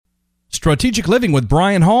Strategic Living with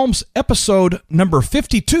Brian Holmes, episode number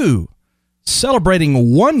 52,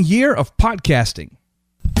 celebrating 1 year of podcasting.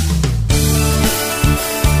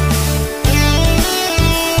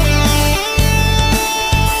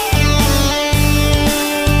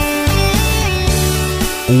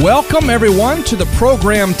 Welcome, everyone, to the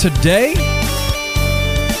program today.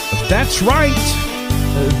 That's right.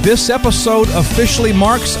 This episode officially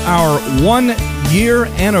marks our 1 year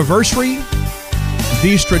anniversary.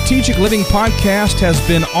 The Strategic Living Podcast has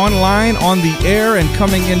been online, on the air, and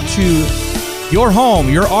coming into your home,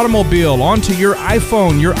 your automobile, onto your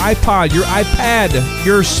iPhone, your iPod, your iPad,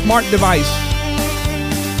 your smart device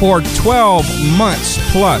for 12 months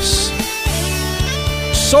plus.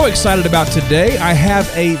 So excited about today. I have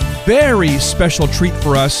a very special treat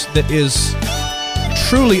for us that is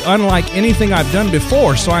truly unlike anything I've done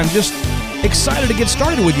before, so I'm just excited to get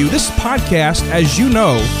started with you. This podcast, as you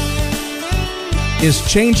know, is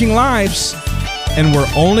changing lives, and we're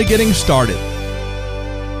only getting started.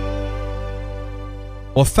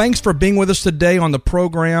 Well, thanks for being with us today on the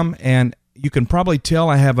program, and you can probably tell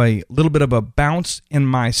I have a little bit of a bounce in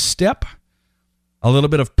my step, a little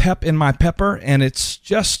bit of pep in my pepper, and it's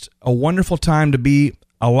just a wonderful time to be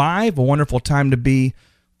alive, a wonderful time to be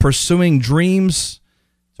pursuing dreams.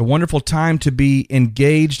 It's a wonderful time to be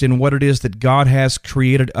engaged in what it is that God has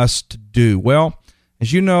created us to do. Well,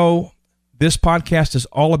 as you know, this podcast is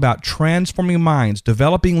all about transforming minds,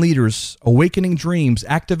 developing leaders, awakening dreams,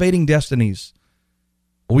 activating destinies.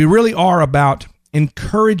 We really are about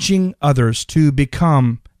encouraging others to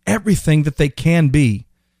become everything that they can be.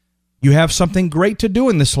 You have something great to do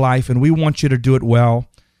in this life, and we want you to do it well.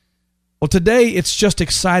 Well, today it's just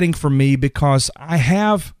exciting for me because I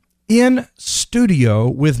have in studio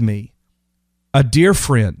with me a dear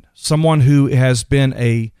friend, someone who has been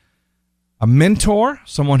a mentor,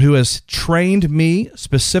 someone who has trained me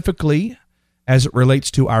specifically as it relates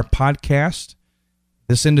to our podcast.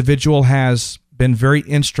 This individual has been very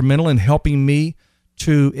instrumental in helping me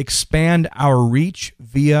to expand our reach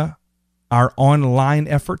via our online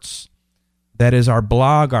efforts. That is our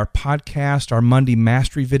blog, our podcast, our Monday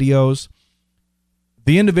Mastery videos.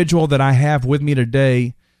 The individual that I have with me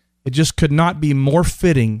today, it just could not be more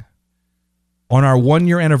fitting on our 1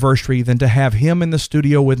 year anniversary than to have him in the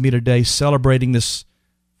studio with me today celebrating this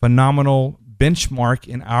phenomenal benchmark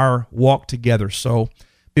in our walk together. So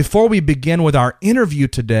before we begin with our interview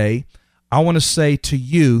today, I want to say to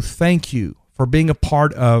you, thank you for being a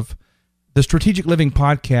part of the Strategic Living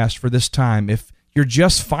Podcast for this time. If you're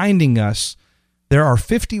just finding us, there are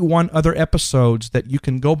 51 other episodes that you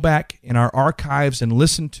can go back in our archives and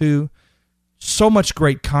listen to. So much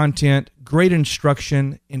great content, great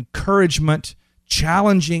instruction, encouragement,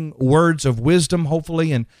 challenging words of wisdom,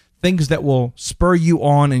 hopefully, and things that will spur you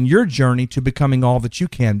on in your journey to becoming all that you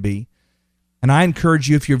can be. And I encourage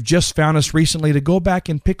you, if you've just found us recently, to go back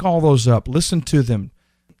and pick all those up, listen to them,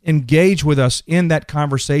 engage with us in that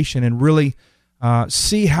conversation, and really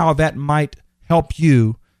see how that might help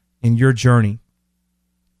you in your journey.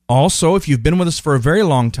 Also, if you've been with us for a very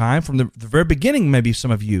long time, from the very beginning, maybe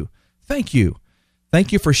some of you, thank you.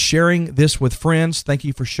 Thank you for sharing this with friends. Thank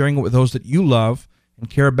you for sharing it with those that you love and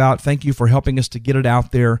care about. Thank you for helping us to get it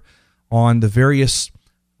out there on the various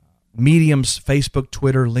mediums, Facebook,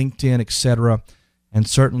 Twitter, LinkedIn, etc., and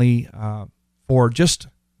certainly for just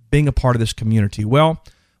being a part of this community. Well,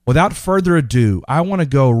 without further ado, I want to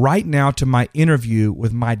go right now to my interview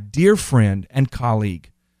with my dear friend and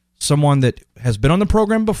colleague, someone that has been on the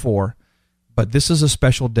program before, but this is a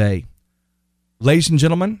special day. Ladies and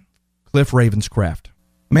gentlemen, Cliff Ravenscraft.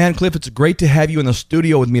 Man, Cliff, it's great to have you in the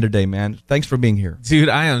studio with me today, man. Thanks for being here. Dude,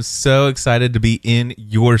 I am so excited to be in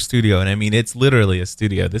your studio. And I mean, it's literally a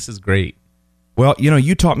studio. This is great. Well, you know,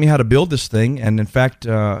 you taught me how to build this thing. And in fact,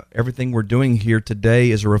 everything we're doing here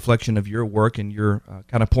today is a reflection of your work and your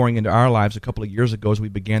kind of pouring into our lives a couple of years ago as we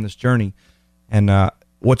began this journey. And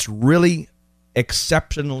what's really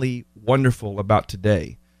exceptionally wonderful about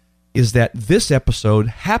today is that this episode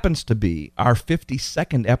happens to be our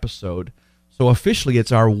 52nd episode. So officially,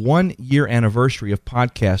 it's our 1 year anniversary of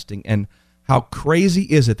podcasting. And how crazy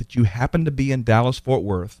is it that you happen to be in Dallas-Fort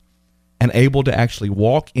Worth and able to actually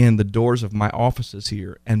walk in the doors of my offices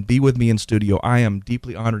here and be with me in studio? I am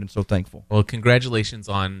deeply honored and so thankful. Well, congratulations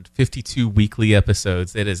on 52 weekly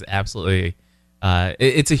episodes. It is absolutely,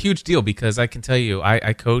 it's a huge deal because I can tell you,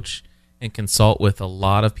 I coach and consult with a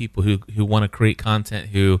lot of people who want to create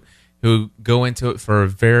content, who go into it for a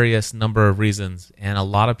various number of reasons. And a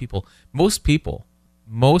lot of people, most people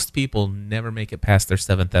never make it past their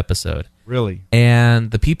 7th episode. Really? And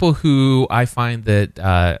the people who I find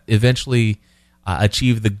that eventually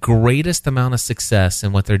achieve the greatest amount of success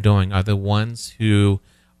in what they're doing are the ones who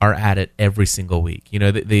are at it every single week.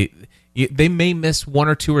 They may miss 1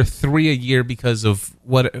 or 2 or 3 a year because of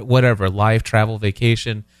whatever, life, travel,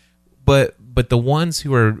 vacation, but the ones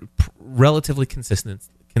who are relatively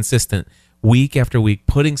consistent week after week,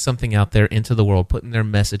 putting something out there into the world, putting their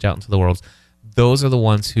message out into the world, those are the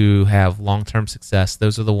ones who have long-term success.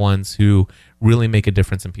 Those are the ones who really make a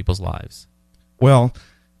difference in people's lives. Well,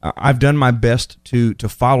 I've done my best to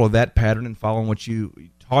follow that pattern and follow what you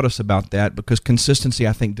taught us about that, because consistency,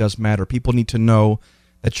 I think, does matter. People need to know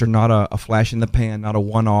that you're not a flash in the pan, not a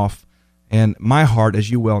one-off. And my heart, as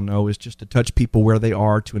you well know, is just to touch people where they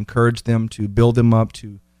are, to encourage them, to build them up,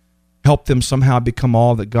 to help them somehow become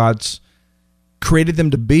all that God's created them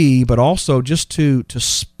to be, but also just to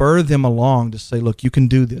spur them along, to say, look, you can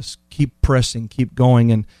do this. Keep pressing, keep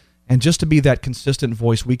going, and just to be that consistent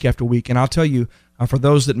voice week after week. And I'll tell you, for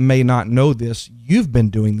those that may not know this, you've been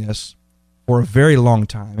doing this for a very long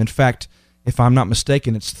time. In fact, if I'm not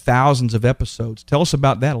mistaken, it's thousands of episodes. Tell us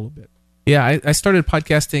about that a little bit. Yeah, I started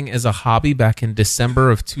podcasting as a hobby back in December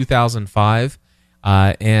of 2005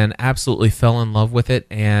 and absolutely fell in love with it.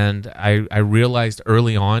 And I realized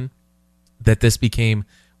early on that this became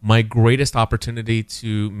my greatest opportunity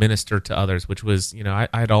to minister to others, which was,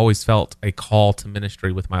 I'd always felt a call to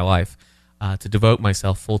ministry with my life, to devote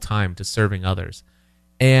myself full time to serving others.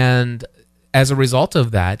 And as a result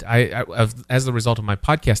of that, as a result of my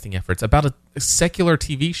podcasting efforts, about a secular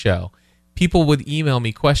TV show, people would email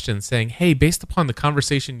me questions saying, hey, based upon the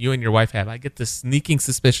conversation you and your wife have, I get this sneaking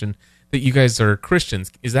suspicion that you guys are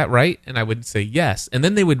Christians. Is that right? And I would say yes. And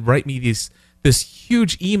then they would write me this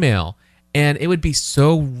huge email, and it would be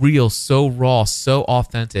so real, so raw, so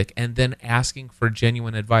authentic, and then asking for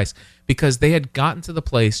genuine advice, because they had gotten to the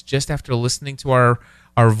place just after listening to our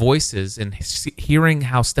voices and hearing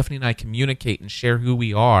how Stephanie and I communicate and share who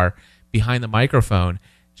we are behind the microphone.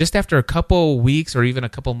 Just after a couple weeks or even a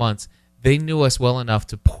couple months, they knew us well enough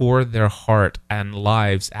to pour their heart and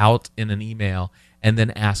lives out in an email and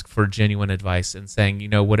then ask for genuine advice and saying,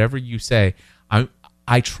 whatever you say,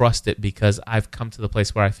 I trust it because I've come to the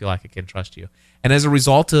place where I feel like I can trust you. And as a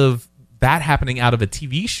result of that happening out of a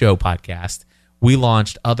TV show podcast, we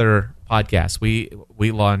launched other podcasts. We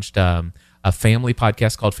launched a family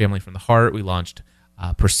podcast called Family from the Heart. We launched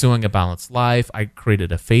Pursuing a Balanced Life. I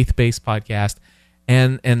created a faith-based podcast.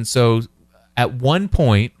 And so at one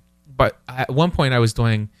point I was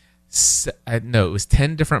doing, it was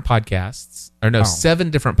 10 different podcasts, or 7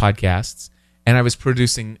 different podcasts, and I was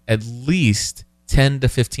producing at least 10 to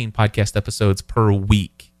 15 podcast episodes per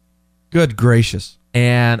week. Good gracious.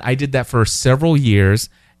 And I did that for several years,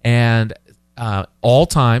 and all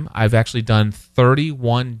time, I've actually done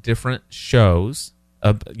 31 different shows,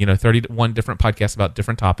 31 different podcasts about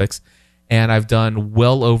different topics, and I've done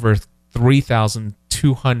well over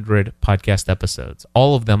 3,200 podcast episodes,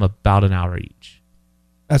 all of them about an hour each.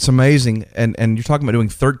 That's amazing. And you're talking about doing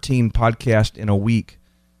 13 podcasts in a week.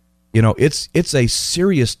 It's a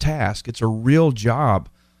serious task. It's a real job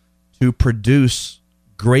to produce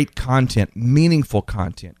great content, meaningful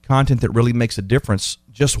content that really makes a difference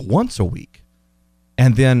just once a week.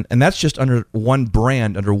 And that's just under one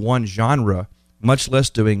brand, under one genre, much less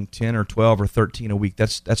doing 10 or 12 or 13 a week.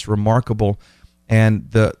 That's remarkable. And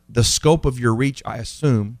the scope of your reach, I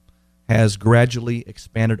assume, has gradually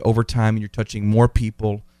expanded over time, and you're touching more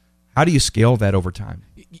people. How do you scale that over time?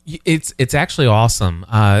 It's actually awesome,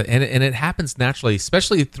 and it happens naturally,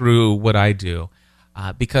 especially through what I do,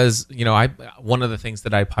 because one of the things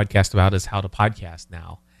that I podcast about is how to podcast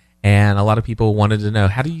now, and a lot of people wanted to know,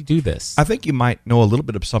 how do you do this? I think you might know a little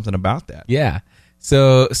bit of something about that. Yeah,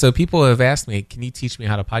 so people have asked me, can you teach me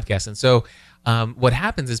how to podcast? And so what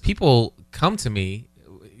happens is people come to me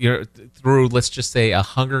through, let's just say, a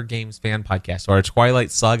Hunger Games fan podcast, or a Twilight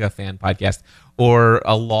Saga fan podcast, or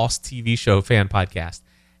a Lost TV show fan podcast.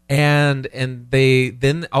 And they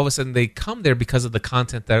then all of a sudden they come there because of the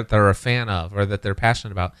content that they're a fan of or that they're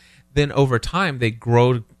passionate about. Then over time they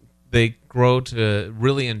grow to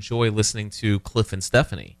really enjoy listening to Cliff and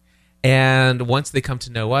Stephanie. And once they come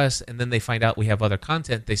to know us, and then they find out we have other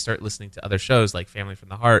content, they start listening to other shows like Family from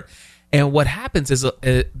the Heart. And what happens is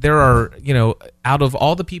there are, out of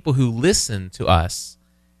all the people who listen to us,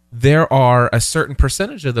 there are a certain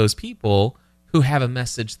percentage of those people who have a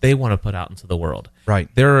message they want to put out into the world. Right.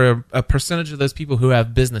 There are a percentage of those people who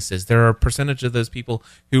have businesses. There are a percentage of those people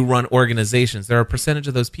who run organizations. There are a percentage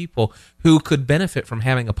of those people who could benefit from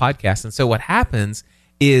having a podcast. And so what happens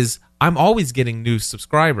is I'm always getting new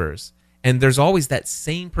subscribers, and there's always that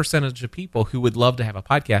same percentage of people who would love to have a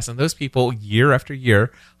podcast. And those people, year after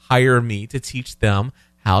year, hire me to teach them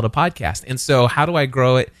how to podcast. And so how do I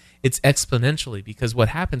grow it? It's exponentially, because what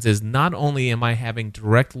happens is not only am I having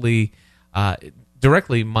directly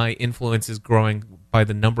my influence is growing by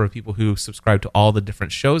the number of people who subscribe to all the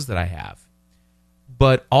different shows that I have,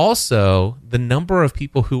 but also the number of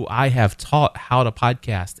people who I have taught how to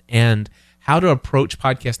podcast and how to approach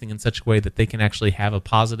podcasting in such a way that they can actually have a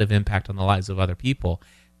positive impact on the lives of other people.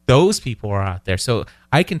 Those people are out there. So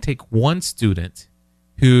I can take one student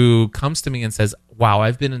who comes to me and says, wow,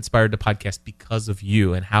 I've been inspired to podcast because of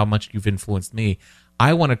you and how much you've influenced me.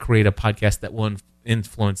 I want to create a podcast that will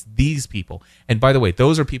influence these people. And by the way,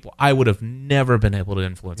 those are people I would have never been able to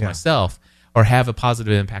influence myself or have a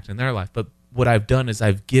positive impact in their life. But what I've done is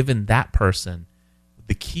I've given that person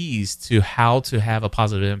the keys to how to have a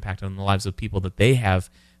positive impact on the lives of people that they have,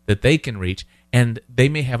 that they can reach. And they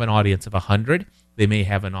may have an audience of 100, they may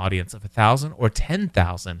have an audience of 1,000 or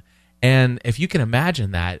 10,000. And if you can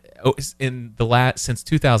imagine that, since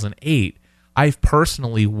 2008, I've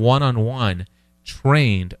personally one-on-one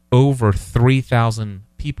trained over 3,000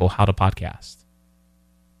 people how to podcast.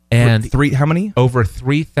 And how many? Over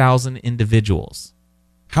 3,000 individuals.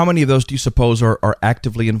 How many of those do you suppose are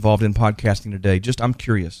actively involved in podcasting today? I'm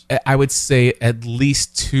curious. I would say at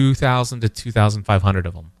least 2,000 to 2,500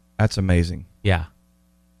 of them. That's amazing. Yeah.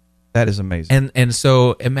 That is amazing. And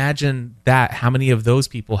so imagine that, how many of those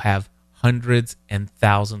people have hundreds and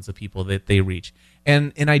thousands of people that they reach.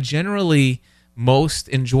 And I generally most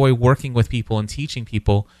enjoy working with people and teaching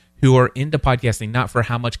people who are into podcasting, not for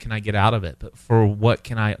how much can I get out of it, but for what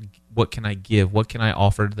can I give, what can I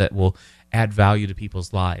offer that will add value to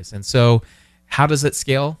people's lives. And so how does it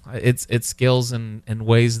scale? It scales in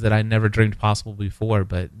ways that I never dreamed possible before.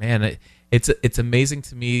 But man, it's amazing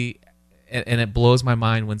to me, and it blows my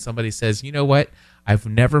mind when somebody says, you know what, I've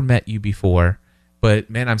never met you before,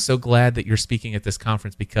 but man, I'm so glad that you're speaking at this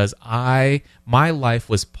conference, because my life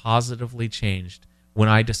was positively changed when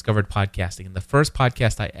I discovered podcasting. And the first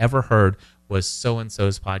podcast I ever heard was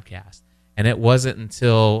so-and-so's podcast. And it wasn't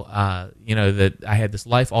until that I had this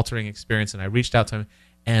life-altering experience, and I reached out to him,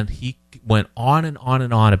 and he went on and on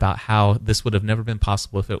and on about how this would have never been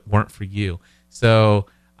possible if it weren't for you. So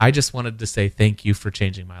I just wanted to say thank you for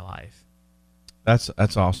changing my life.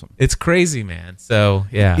 That's awesome. It's crazy, man. So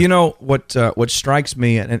yeah. You know what strikes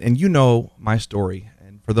me, and you know my story,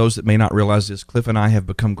 and for those that may not realize this, Cliff and I have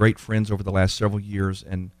become great friends over the last several years,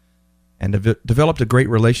 and have developed a great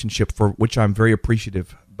relationship for which I'm very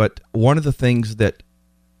appreciative. But one of the things that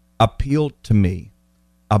appealed to me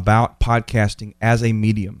about podcasting as a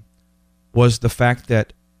medium was the fact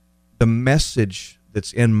that the message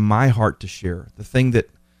that's in my heart to share, the thing that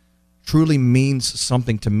truly means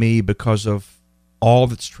something to me because of all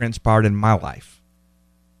that's transpired in my life,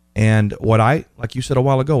 and like you said a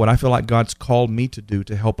while ago, what I feel like God's called me to do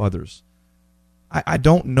to help others. I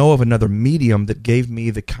don't know of another medium that gave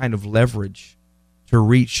me the kind of leverage to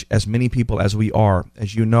reach as many people as we are.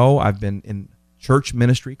 As you know, I've been in church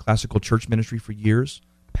ministry, classical church ministry for years,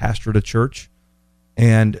 pastored a church,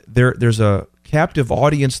 and there's a captive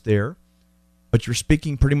audience there, but you're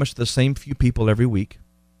speaking pretty much to the same few people every week.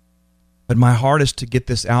 But my heart is to get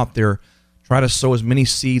this out there, try to sow as many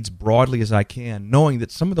seeds broadly as I can, knowing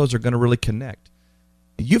that some of those are going to really connect.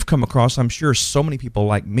 You've come across, I'm sure, so many people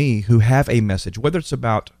like me who have a message, whether it's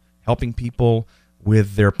about helping people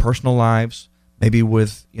with their personal lives, maybe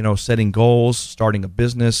with setting goals, starting a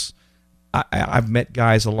business. I've met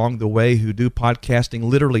guys along the way who do podcasting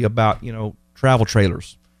literally about travel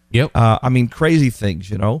trailers. Yep. Crazy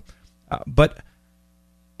things, But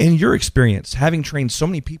in your experience, having trained so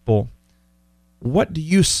many people, what do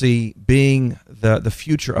you see being the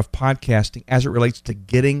future of podcasting as it relates to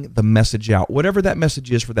getting the message out, whatever that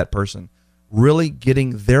message is for that person, really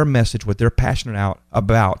getting their message, what they're passionate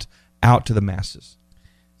about, out to the masses?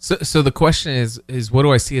 So the question is what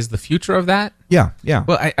do I see as the future of that? Yeah.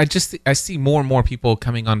 Well, I see more and more people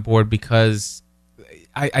coming on board, because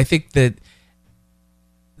I think that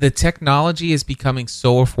the technology is becoming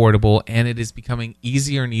so affordable, and it is becoming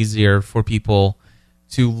easier and easier for people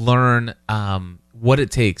to learn what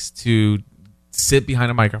it takes to sit behind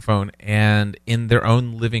a microphone and in their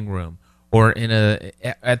own living room or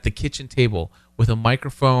at the kitchen table with a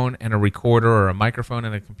microphone and a recorder, or a microphone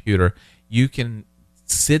and a computer. You can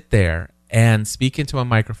sit there and speak into a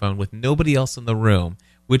microphone with nobody else in the room,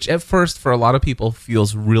 which at first for a lot of people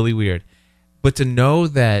feels really weird. But to know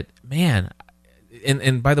that, man,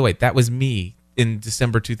 and by the way, that was me in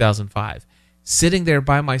December 2005, sitting there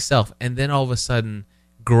by myself, and then all of a sudden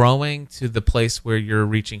growing to the place where you're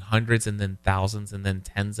reaching hundreds and then thousands and then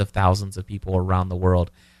tens of thousands of people around the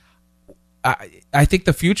world. I think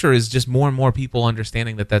the future is just more and more people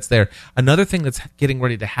understanding that that's there. Another thing that's getting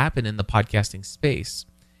ready to happen in the podcasting space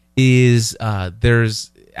is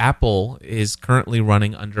Apple is currently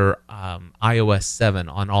running under iOS 7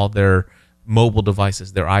 on all their mobile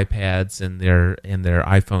devices, their iPads and their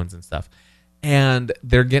iPhones and stuff. And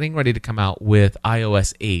they're getting ready to come out with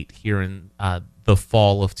iOS 8 here in the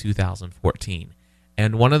fall of 2014.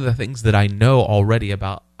 And one of the things that I know already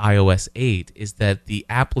about iOS 8 is that the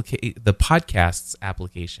podcasts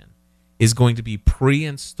application is going to be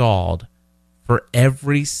pre-installed for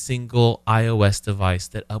every single iOS device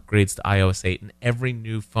that upgrades to iOS 8 and every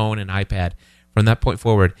new phone and iPad from that point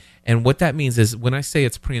forward. And what that means is when I say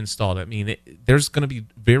it's pre-installed, I mean there's going to be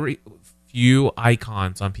very few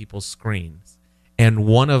icons on people's screens. And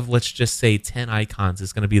one of, let's just say, 10 icons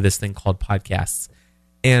is going to be this thing called podcasts.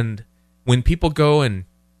 And when people go and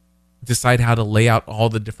decide how to lay out all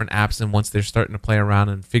the different apps, and once they're starting to play around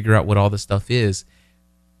and figure out what all this stuff is,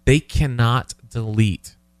 they cannot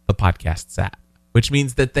delete the podcasts app, which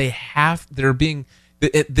means that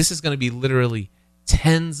this is going to be literally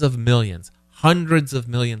tens of millions, hundreds of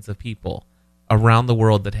millions of people around the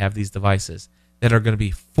world that have these devices that are going to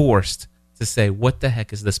be forced to say, what the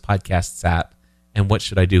heck is this podcasts app and what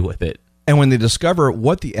should I do with it? And when they discover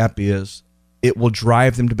what the app is, it will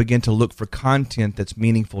drive them to begin to look for content that's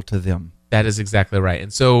meaningful to them. That is exactly right.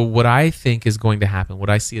 And so what I think is going to happen, what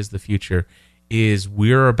I see as the future, is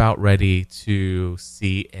we're about ready to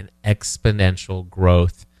see an exponential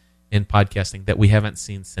growth in podcasting that we haven't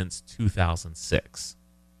seen since 2006.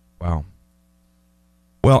 Wow.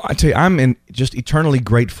 Well, I tell you, I'm just eternally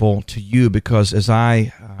grateful to you because as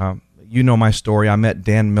you know my story, I met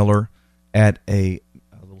Dan Miller at a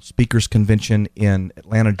little speakers convention in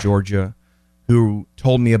Atlanta, Georgia, who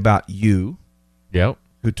told me about you. Yep.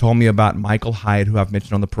 Who told me about Michael Hyatt, who I've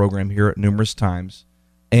mentioned on the program here numerous times.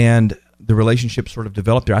 And the relationship sort of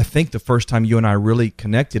developed there. I think the first time you and I really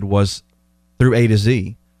connected was through A to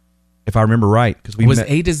Z, if I remember right. Because we met.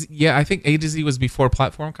 A to Z? Yeah, I think A to Z was before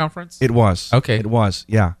Platform Conference. It was. Okay. It was,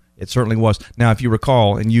 yeah. It certainly was. Now, if you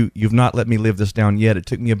recall, and you've not let me live this down yet, it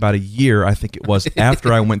took me about a year, I think it was,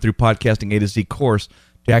 after I went through Podcasting A to Z course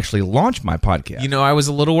to actually launch my podcast. You know, I was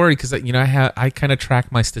a little worried because I kind of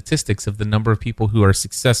track my statistics of the number of people who are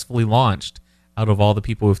successfully launched out of all the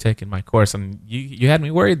people who've taken my course. And you had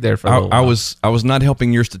me worried there for a little while. I was not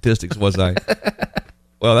helping your statistics, was I?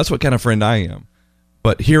 Well, that's what kind of friend I am.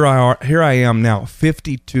 But here I am now,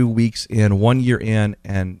 52 weeks in, 1 year in,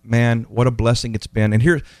 and man, what a blessing it's been. And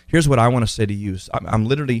here's what I want to say to you. I'm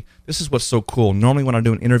literally, this is what's so cool. Normally when I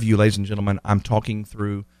do an interview, ladies and gentlemen, I'm talking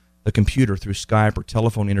through the computer, through Skype or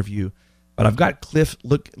telephone interview. But I've got Cliff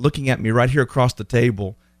looking at me right here across the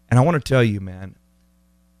table, and I want to tell you, man,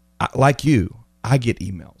 like you, I get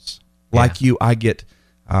emails. Yeah. Like you, I get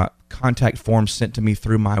contact forms sent to me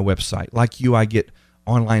through my website. Like you, I get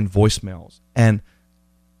online voicemails. And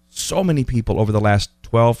so many people over the last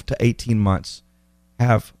 12 to 18 months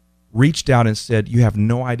have reached out and said, you have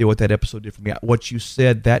no idea what that episode did for me. What you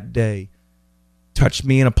said that day touched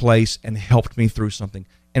me in a place and helped me through something.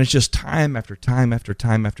 And it's just time after time after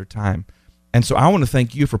time after time. And so I want to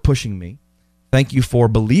thank you for pushing me. Thank you for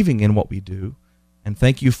believing in what we do. And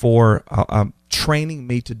thank you for training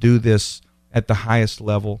me to do this at the highest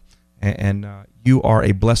level. And you are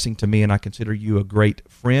a blessing to me, and I consider you a great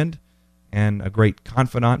friend and a great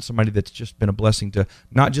confidant, somebody that's just been a blessing to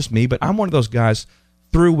not just me, but I'm one of those guys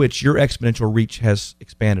through which your exponential reach has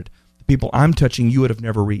expanded. The people I'm touching, you would have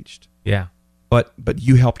never reached. Yeah. But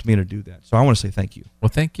you helped me to do that. So I want to say thank you. Well,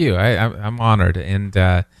 thank you. I'm honored. And,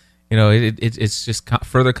 it's just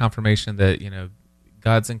further confirmation that,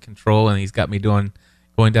 God's in control and he's got me going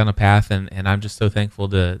down a path. And I'm just so thankful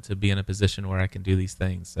to be in a position where I can do these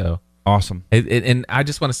things. So awesome. And I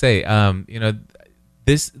just want to say,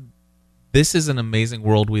 this is an amazing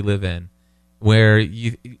world we live in where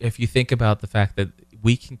if you think about the fact that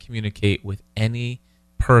we can communicate with any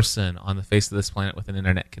person on the face of this planet with an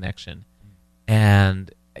internet connection.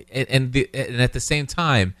 And at the same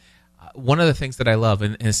time, one of the things that I love,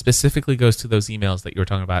 and it specifically goes to those emails that you were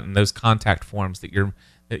talking about and those contact forms that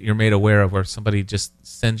you're made aware of where somebody just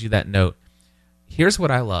sends you that note. Here's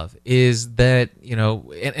what I love is that,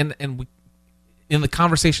 and we, in the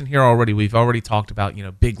conversation here already, we've already talked about,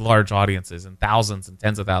 big, large audiences and thousands and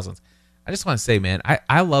tens of thousands. I just want to say, man,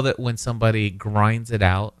 I love it when somebody grinds it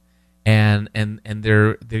out and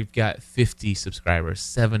they've got 50 subscribers,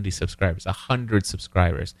 70 subscribers, 100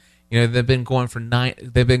 subscribers. They've been going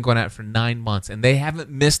out for 9 months and they haven't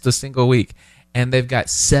missed a single week. And they've got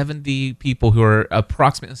 70 people who are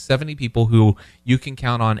approximately 70 people who you can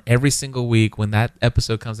count on every single week when that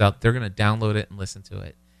episode comes out. They're going to download it and listen to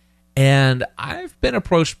it. And I've been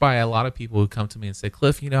approached by a lot of people who come to me and say,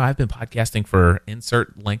 Cliff, I've been podcasting for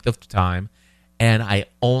insert length of time, and I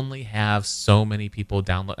only have so many people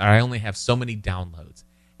download. Or I only have so many downloads.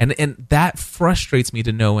 And that frustrates me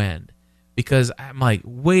to no end, because I'm like,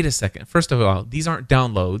 wait a second. First of all, these aren't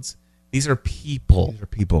downloads. These are people. These are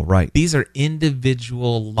people, right. These are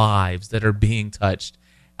individual lives that are being touched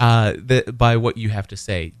by what you have to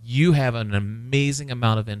say. You have an amazing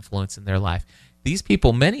amount of influence in their life. These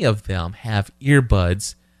people, many of them, have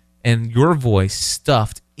earbuds and your voice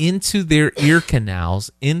stuffed into their ear canals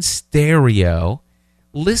in stereo,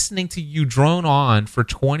 listening to you drone on for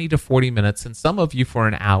 20 to 40 minutes, and some of you for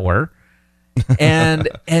an hour. And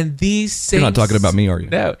these same... You're not talking about me, are you?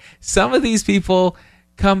 No. Some of these people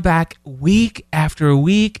come back week after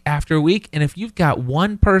week after week, and if you've got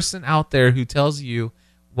one person out there who tells you,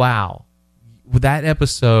 wow, that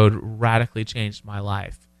episode radically changed my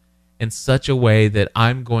life in such a way that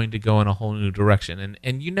I'm going to go in a whole new direction.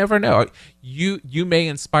 And you never know. You may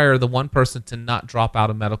inspire the one person to not drop out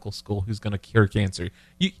of medical school who's going to cure cancer.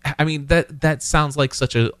 That sounds like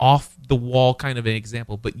such a off-the-wall kind of an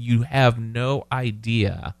example, but you have no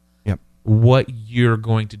idea what you're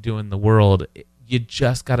going to do in the world. You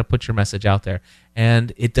just got to put your message out there.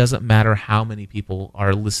 And it doesn't matter how many people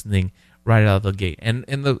are listening right out of the gate. And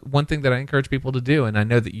the one thing that I encourage people to do, and I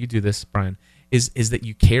know that you do this, Brian, is that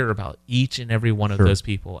you care about each and every one of those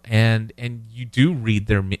people, and you do read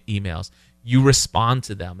their emails, you respond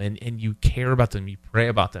to them, and you care about them, you pray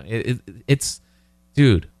about them. It's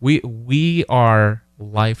dude, we are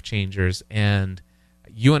life changers, and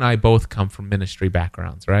you and I both come from ministry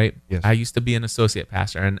backgrounds, right? Yes. I used to be an associate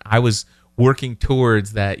pastor, and I was working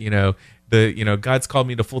towards that. God's called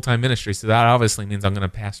me to full-time ministry, so that obviously means I'm going to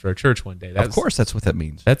pastor a church one day. Of course, that's what that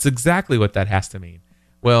means. That's exactly what that has to mean.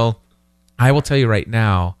 Well, I will tell you right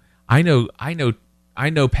now, I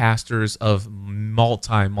know pastors of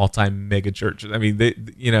multi mega churches. I mean,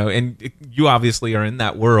 and you obviously are in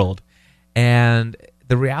that world. And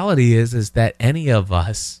the reality is that any of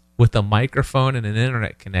us with a microphone and an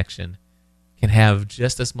internet connection can have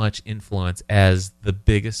just as much influence as the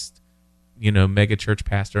biggest, mega church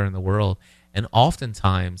pastor in the world. And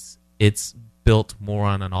oftentimes it's built more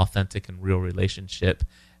on an authentic and real relationship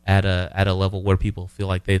at a level where people feel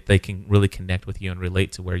like they can really connect with you and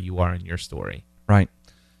relate to where you are in your story. Right.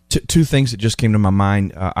 Two things that just came to my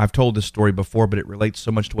mind. I've told this story before, but it relates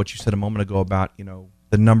so much to what you said a moment ago about,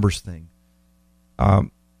 the numbers thing.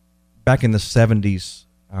 Back in the 70s,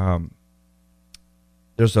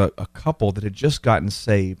 there's a couple that had just gotten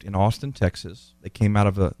saved in Austin, Texas. They came out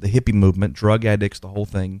of the hippie movement, drug addicts, the whole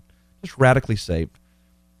thing, just radically saved.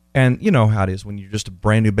 And you know how it is when you're just a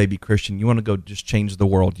brand new baby Christian. You want to go just change the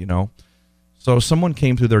world, So someone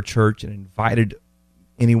came through their church and invited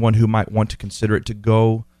anyone who might want to consider it to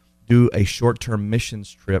go do a short-term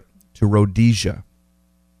missions trip to Rhodesia,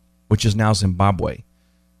 which is now Zimbabwe.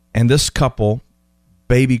 And this couple,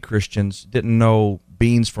 baby Christians, didn't know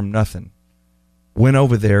beans from nothing, went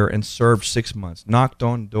over there and served 6 months, knocked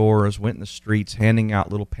on doors, went in the streets, handing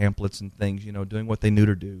out little pamphlets and things, doing what they knew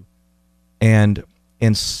to do. And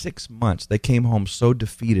in 6 months, they came home so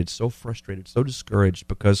defeated, so frustrated, so discouraged,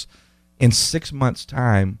 because in 6 months'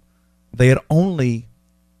 time, they had only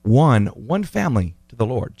won one family to the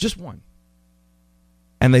Lord, just one.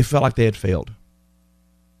 And they felt like they had failed.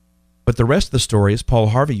 But the rest of the story, as Paul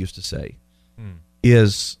Harvey used to say,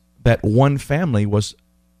 is that one family was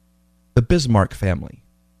the Bismarck family.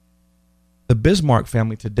 The Bismarck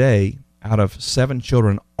family today, out of 7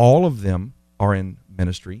 children, all of them are in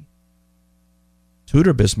ministry.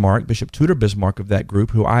 Bishop Tudor Bismarck of that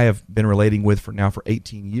group, who I have been relating with for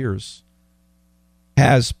 18 years,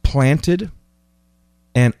 has planted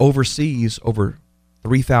and oversees over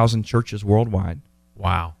 3,000 churches worldwide.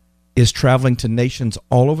 Wow. Is traveling to nations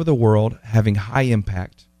all over the world, having high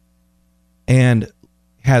impact, and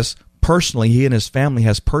he and his family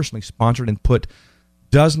has personally sponsored and put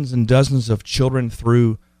dozens and dozens of children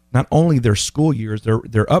through not only their school years,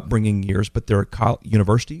 their upbringing years, but their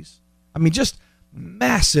universities. I mean, just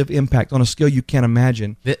massive impact on a scale you can't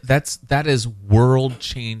imagine. That is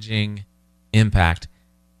world-changing impact,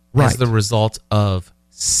 right, as the result of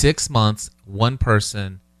 6 months, one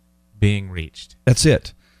person being reached. That's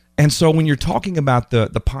it. And so when you're talking about the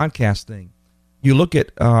podcast thing, you look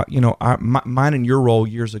at mine and your role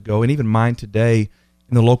years ago, and even mine today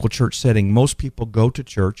in the local church setting. Most people go to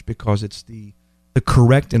church because it's the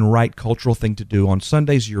correct and right cultural thing to do. On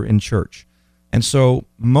Sundays, you're in church. And so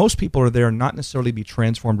most people are there not necessarily to be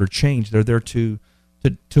transformed or changed. They're there to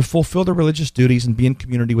fulfill their religious duties and be in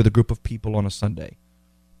community with a group of people on a Sunday.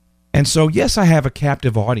 And so, yes, I have a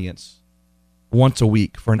captive audience, once a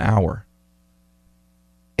week for an hour.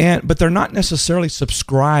 But they're not necessarily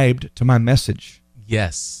subscribed to my message.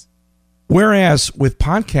 Yes. Whereas with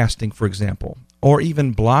podcasting, for example, or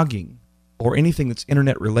even blogging or anything that's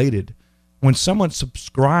internet related, when someone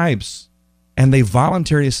subscribes and they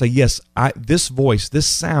voluntarily say, yes, this voice, this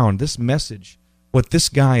sound, this message, what this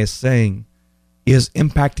guy is saying is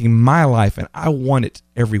impacting my life, and I want it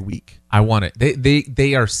every week. I want it.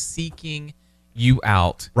 They are seeking you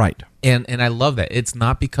out. Right. And I love that. It's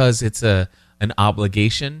not because it's an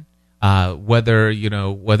obligation, whether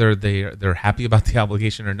they're happy about the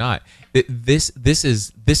obligation or not. They've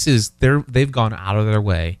gone out of their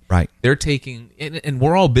way. Right. They're taking, and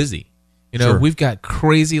we're all busy. Sure. We've got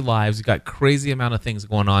crazy lives. We've got crazy amount of things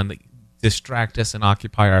going on that distract us and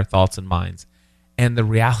occupy our thoughts and minds. And the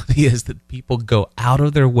reality is that people go out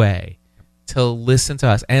of their way to listen to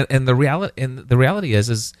us. And the reality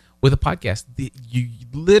is with a podcast,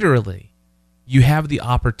 you have the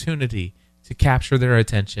opportunity to capture their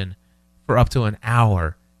attention for up to an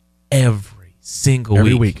hour every single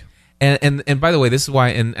week. And by the way, this is why,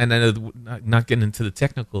 and I know not getting into the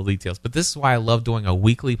technical details, but this is why I love doing a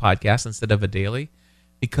weekly podcast instead of a daily,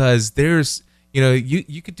 because there's,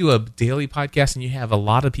 you could do a daily podcast and you have a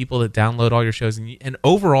lot of people that download all your shows, and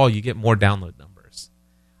overall you get more download numbers.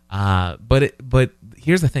 But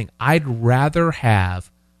here's the thing: I'd rather have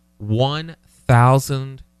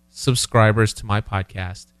 1,000 subscribers to my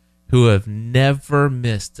podcast who have never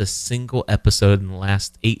missed a single episode in the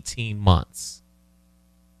last 18 months.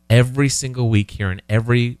 Every single week hearing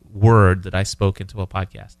every word that I spoke into a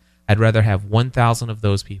podcast. I'd rather have 1,000 of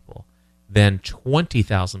those people than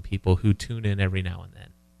 20,000 people who tune in every now and then.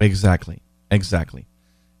 Exactly.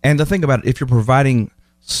 And the thing about it, if you're providing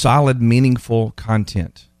solid, meaningful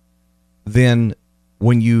content, then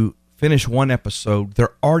when you finish one episode,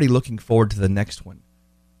 they're already looking forward to the next one.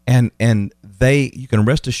 And you can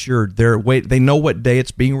rest assured they know what day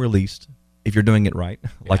it's being released, if you're doing it right,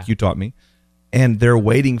 like you taught me. And they're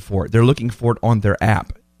waiting for it. They're looking for it on their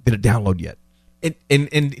app. Did it download yet? I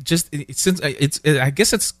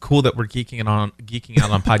guess it's cool that we're geeking out on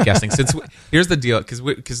podcasting. Here's the deal, because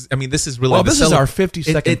this is really this is our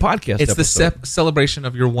 52nd podcast. It's episode. the celebration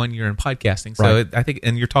of your 1 year in podcasting. So right. I think,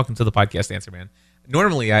 and you're talking to the podcast answer man.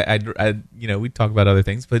 Normally, we talk about other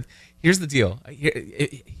things, but here's the deal.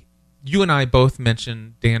 You and I both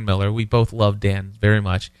mentioned Dan Miller. We both love Dan very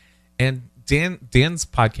much, and Dan's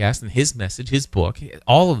podcast and his message, his book,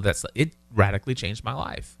 all of that stuff, it radically changed my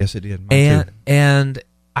life. Yes, it did. And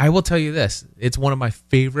I will tell you this: it's one of my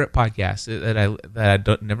favorite podcasts that I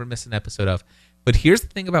don't never miss an episode of. But here's the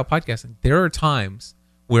thing about podcasting: there are times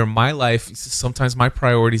where my life, sometimes my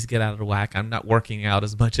priorities get out of whack. I'm not working out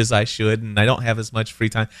as much as I should, and I don't have as much free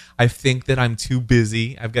time. I think that I'm too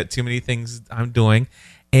busy. I've got too many things I'm doing.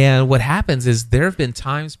 And what happens is there have been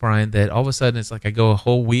times, Brian, that all of a sudden it's like I go a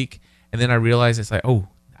whole week. And then I realize it's like, oh,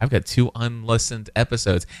 I've got 2 unlistened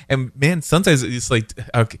episodes. And man, sometimes it's like,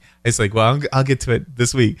 okay, it's like, well, I'll get to it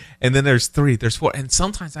this week. And then there's 3, there's 4. And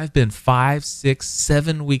sometimes I've been 5, 6,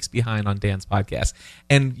 7 weeks behind on Dan's podcast.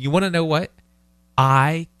 And you want to know what?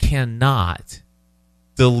 I cannot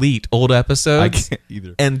delete old episodes. I can't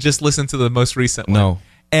either. And just listen to the most recent one. No.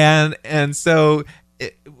 And so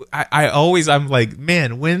I'm like,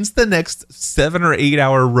 man, when's the next 7 or 8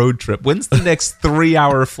 hour road trip? When's the next 3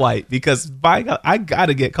 hour flight? Because by God, I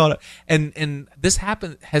gotta get caught up. And this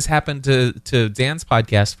has happened to Dan's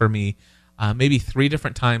podcast for me, maybe 3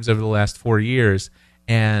 different times over the last 4 years.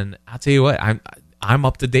 And I'll tell you what, I'm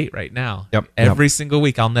up to date right now. Yep. Every single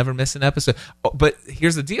week, I'll never miss an episode. But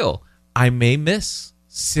here's the deal: I may miss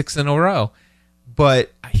 6 in a row.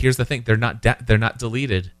 But here's the thing: they're not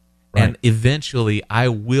deleted. Right. And eventually I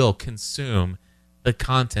will consume the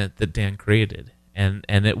content that Dan created, and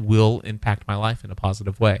it will impact my life in a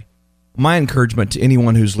positive way. My encouragement to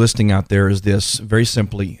anyone who's listening out there is this, very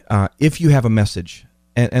simply: if you have a message,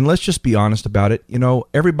 and let's just be honest about it,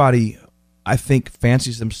 everybody, I think,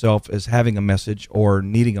 fancies themselves as having a message or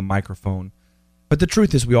needing a microphone. But the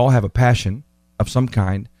truth is we all have a passion of some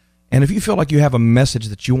kind, and if you feel like you have a message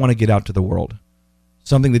that you want to get out to the world,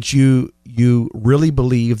 something that you really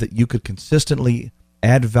believe that you could consistently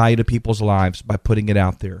add value to people's lives by putting it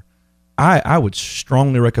out there, I would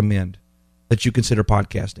strongly recommend that you consider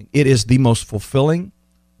podcasting. It is the most fulfilling,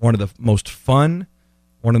 one of the most fun,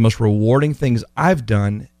 one of the most rewarding things I've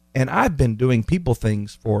done, and I've been doing people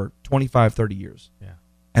things for 25, 30 years. Yeah.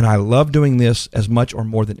 And I love doing this as much or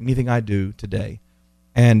more than anything I do today.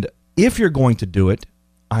 And if you're going to do it,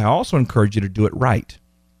 I also encourage you to do it right.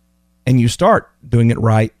 And you start doing it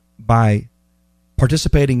right by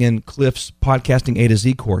participating in Cliff's Podcasting A to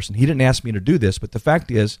Z course. And he didn't ask me to do this, but the fact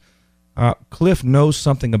is, Cliff knows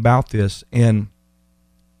something about this, and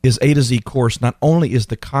his A to Z course not only is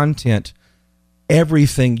the content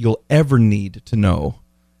everything you'll ever need to know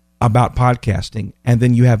about podcasting, and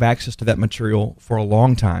then you have access to that material for a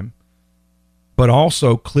long time, but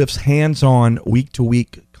also Cliff's hands-on,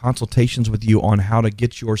 week-to-week consultations with you on how to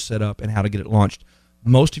get yours set up and how to get it launched.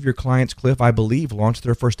 Most of your clients, Cliff, I believe, launch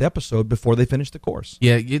their first episode before they finish the course.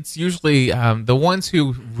 Yeah, it's usually the ones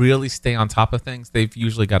who really stay on top of things, they've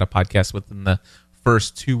usually got a podcast within the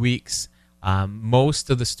first 2 weeks. Most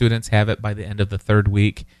of the students have it by the end of the third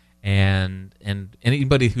week, and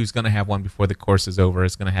anybody who's going to have one before the course is over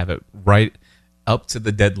is going to have it right up to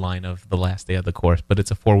the deadline of the last day of the course, but it's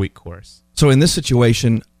a 4-week course. So in this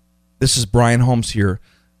situation, this is Brian Holmes here.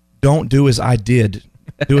 Don't do as I did.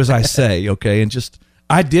 Do as I say, okay? And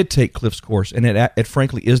I did take Cliff's course, and it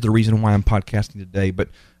frankly is the reason why I'm podcasting today. But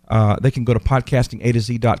they can go to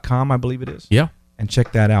podcastingatoz.com, I believe it is. Yeah. And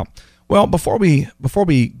check that out. Well, before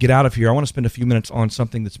we get out of here, I want to spend a few minutes on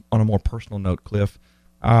something that's on a more personal note, Cliff.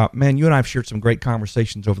 Man, you and I have shared some great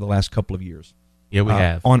conversations over the last couple of years. Yeah, we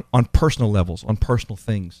have. On personal levels, on personal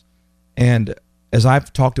things. And as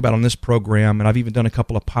I've talked about on this program, and I've even done a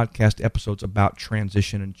couple of podcast episodes about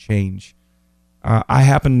transition and change, I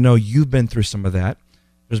happen to know you've been through some of that.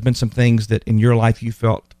 There's been some things that in your life you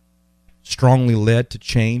felt strongly led to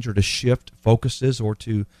change or to shift focuses or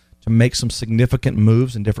to make some significant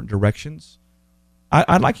moves in different directions.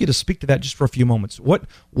 I'd like you to speak to that just for a few moments.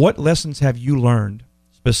 What lessons have you learned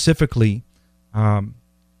specifically in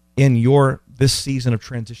this season of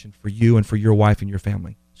transition for you and for your wife and your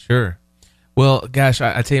family? Sure. Well, gosh,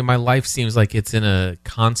 I tell you, my life seems like it's in a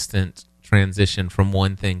constant transition from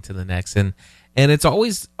one thing to the next, and it's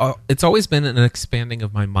always been an expanding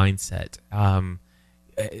of my mindset.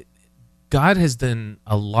 God has done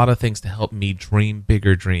a lot of things to help me dream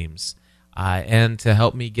bigger dreams, and to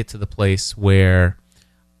help me get to the place where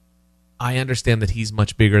I understand that He's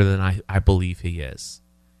much bigger than I believe He is.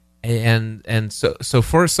 And so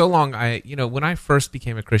for so long, when I first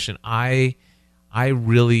became a Christian, I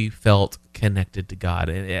really felt connected to God,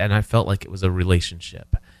 and I felt like it was a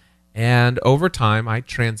relationship. And over time, I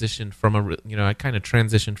transitioned from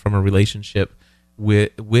a relationship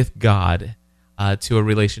with God to a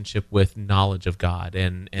relationship with knowledge of God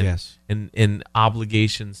and Yes. and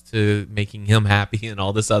obligations to making Him happy and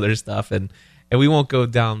all this other stuff. And we won't go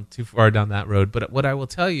down too far down that road. But what I will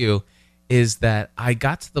tell you is that I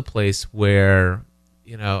got to the place where,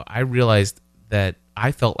 I realized that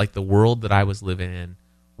I felt like the world that I was living in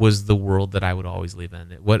was the world that I would always live in.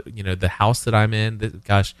 The house that I'm in,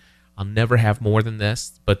 gosh, I'll never have more than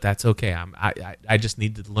this, but that's okay. I just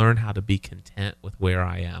need to learn how to be content with where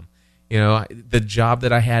I am. The job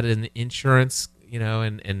that I had in insurance,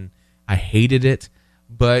 and I hated it,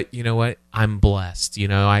 but you know what? I'm blessed.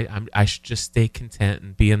 I should just stay content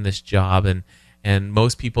and be in this job, and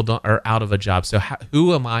most people are out of a job. So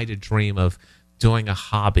who am I to dream of doing a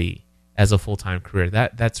hobby as a full-time career?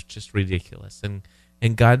 That's just ridiculous.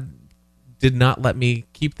 And God did not let me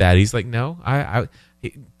keep that. He's like, no,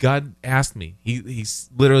 God asked me. He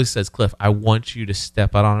literally says, Cliff, I want you to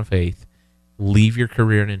step out on faith, leave your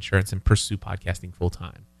career in insurance, and pursue podcasting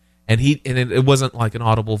full-time. And it wasn't like an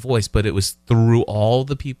audible voice, but it was through all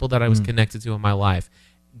the people that I was connected to in my life.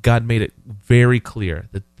 God made it very clear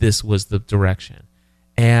that this was the direction.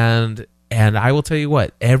 And I will tell you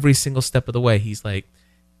what, every single step of the way, He's like,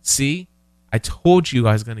 see, I told you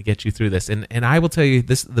I was going to get you through this. And I will tell you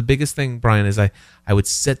this, the biggest thing, Brian, is I would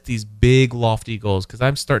set these big lofty goals, because I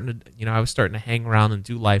was starting to hang around and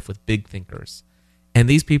do life with big thinkers. And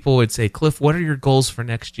these people would say, Cliff, what are your goals for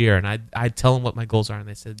next year? And I'd tell them what my goals are, and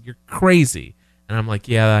they said, you're crazy. And I'm like,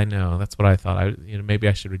 yeah, I know. That's what I thought. Maybe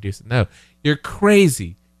I should reduce it. No, you're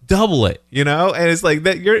crazy. Double it, And it's like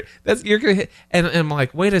that. You're gonna hit. And I'm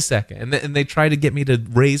like, wait a second. And they try to get me to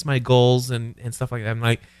raise my goals and stuff like that. I'm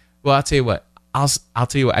like, well, I'll tell you what. I'll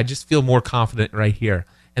tell you what. I just feel more confident right here.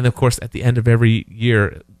 And of course, at the end of every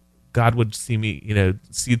year, God would see me,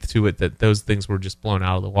 see to it that those things were just blown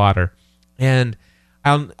out of the water. And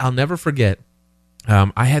I'll never forget.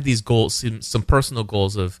 I had these goals, some personal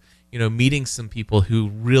goals of meeting some people who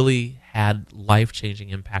really had life-changing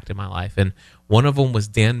impact in my life. And one of them was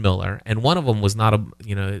Dan Miller, and one of them was not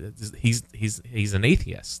he's an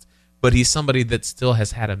atheist, but he's somebody that still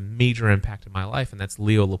has had a major impact in my life, and that's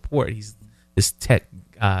Leo Laporte. He's this tech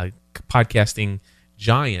podcasting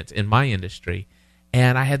giant in my industry.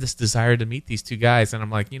 And I had this desire to meet these two guys, and I'm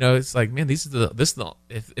like, it's like, man,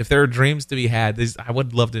 if there are dreams to be had, I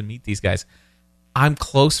would love to meet these guys. I'm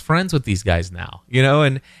close friends with these guys now,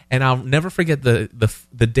 and I'll never forget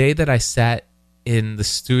the day that I sat in the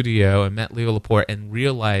studio and met Leo Laporte and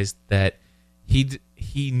realized that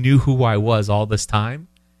he knew who I was all this time.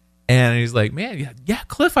 And he's like, man, yeah,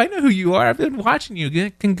 Cliff, I know who you are. I've been watching you.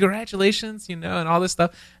 Congratulations, and all this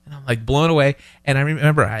stuff. And I'm like blown away. And I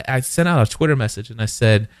remember I sent out a Twitter message and I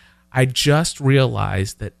said, I just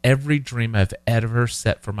realized that every dream I've ever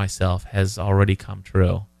set for myself has already come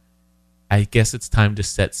true. I guess it's time to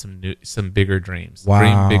set some bigger dreams. Wow.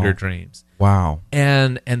 Dream bigger dreams. Wow.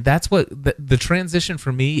 And that's what the transition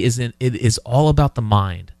for me is. It is all about the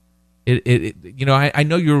mind. I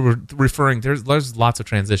know you're referring. There's lots of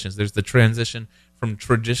transitions. There's the transition from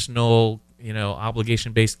traditional,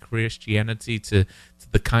 obligation-based Christianity to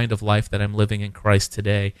the kind of life that I'm living in Christ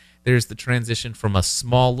today. There's the transition from a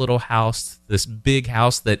small little house, this big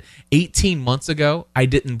house that 18 months ago I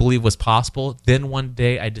didn't believe was possible. Then one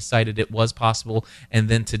day I decided it was possible, and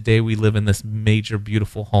then today we live in this major,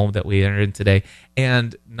 beautiful home that we are in today.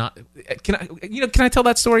 And can I tell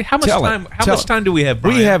that story? How much time do we have,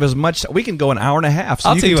 Brian? We have as much. We can go an hour and a half.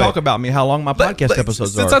 So you can talk about me how long my podcast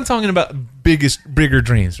episodes are. Since I'm talking about bigger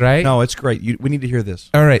dreams, right? No, it's great. We need to hear this.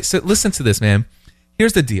 All right, so listen to this, man.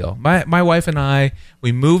 Here's the deal. My wife and I,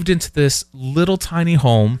 we moved into this little tiny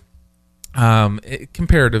home,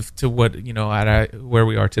 comparative to what where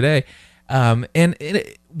we are today.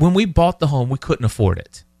 When we bought the home, we couldn't afford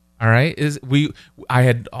it. All right, I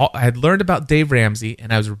had learned about Dave Ramsey,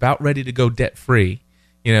 and I was about ready to go debt free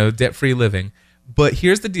living. But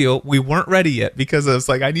here's the deal: we weren't ready yet because I was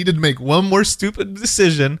like, I needed to make one more stupid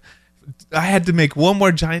decision. I had to make one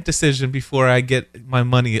more giant decision before I get my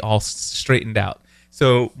money all straightened out.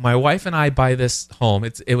 So my wife and I buy this home.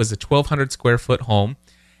 It was a 1,200 square foot home,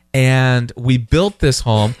 and we built this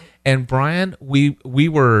home. And Brian, we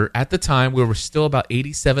were at the time we were still about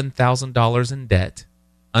 $87,000 in debt,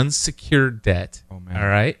 unsecured debt. Oh man! All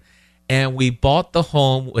right, and we bought the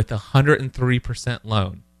home with 103%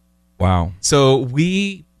 loan. Wow! So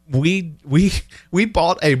we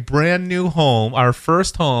bought a brand new home, our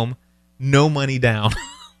first home, no money down.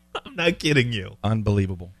 I'm not kidding you.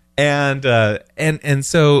 Unbelievable. And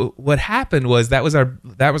so what happened was that was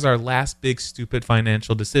our last big stupid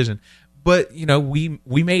financial decision. But we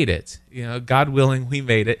made it. God willing, we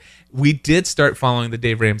made it. We did start following the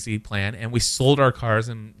Dave Ramsey plan, and we sold our cars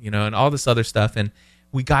and and all this other stuff, and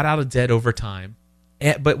we got out of debt over time.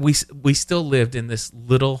 But we still lived in this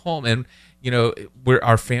little home, and where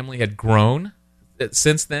our family had grown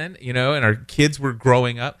since then, and our kids were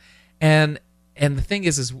growing up, and the thing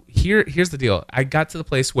is here's the deal. I got to the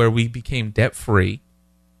place where we became debt free,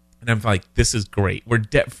 and I'm like, this is great. We're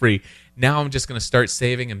debt free. Now I'm just going to start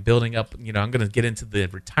saving and building up. I'm going to get into the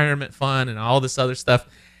retirement fund and all this other stuff.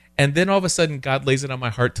 And then all of a sudden, God lays it on my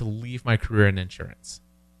heart to leave my career in insurance.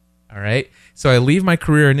 All right. So I leave my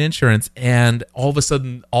career in insurance, and all of a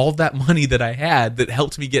sudden, all that money that I had that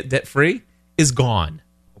helped me get debt free is gone.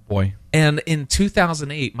 Oh boy. And in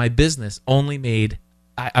 2008, my business only made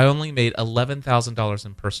 $11,000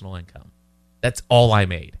 in personal income. That's all I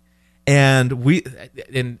made. And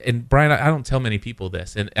Brian, I don't tell many people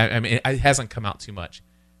this, and I mean it hasn't come out too much,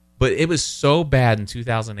 but it was so bad in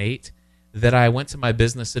 2008 that I went to my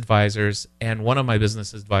business advisors, and one of my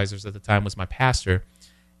business advisors at the time was my pastor,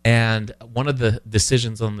 and one of the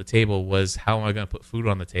decisions on the table was, how am I going to put food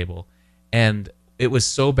on the table? And it was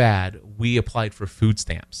so bad, we applied for food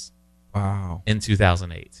stamps. Wow. In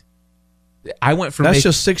 2008. I went from That's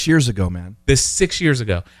just 6 years ago, man. This 6 years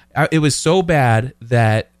ago. It was so bad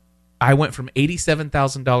that I went from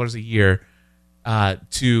 $87,000 a year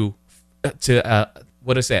to what did I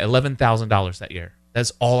say, $11,000 that year.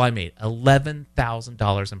 That's all I made,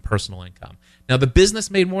 $11,000 in personal income. Now the business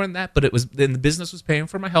made more than that, but the business was paying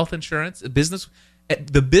for my health insurance. The business at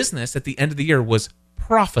the end of the year was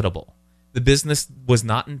profitable. The business was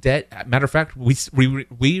not in debt. Matter of fact,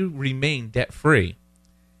 we remained debt free.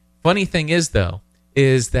 Funny thing is, though,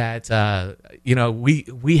 is that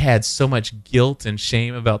we had so much guilt and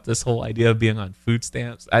shame about this whole idea of being on food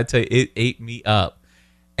stamps. I tell you, it ate me up.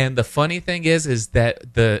 And the funny thing is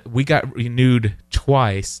that we got renewed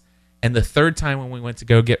twice, and the third time when we went to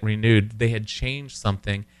go get renewed, they had changed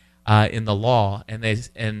something in the law, and they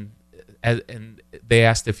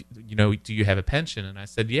asked if do you have a pension? And I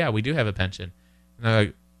said, yeah, we do have a pension. And they're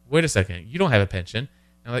like, wait a second, you don't have a pension?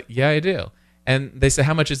 And I'm like, yeah, I do. And they said,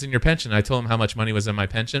 how much is in your pension? I told them how much money was in my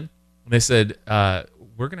pension. And they said,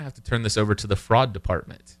 we're going to have to turn this over to the fraud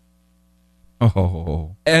department.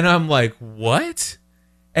 Oh. And I'm like, what?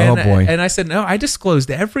 And, oh, boy. And I said, no, I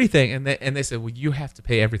disclosed everything. And they said, well, you have to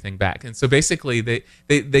pay everything back. And so basically, they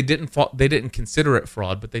didn't consider it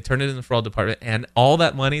fraud, but they turned it in the fraud department. And all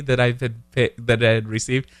that money that I had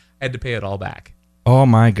received, I had to pay it all back. Oh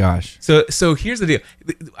my gosh. So here's the deal.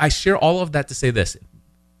 I share all of that to say this.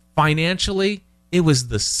 Financially, it was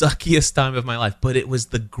the suckiest time of my life, but it was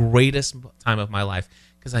the greatest time of my life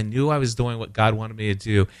because I knew I was doing what God wanted me to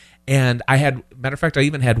do. And matter of fact, I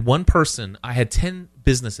even had one person, I had 10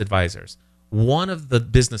 business advisors. One of the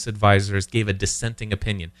business advisors gave a dissenting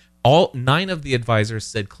opinion. All 9 of the advisors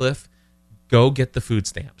said, Cliff, go get the food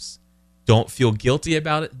stamps. Don't feel guilty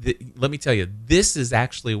about it. Let me tell you, this is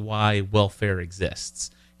actually why welfare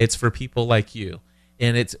exists. It's for people like you.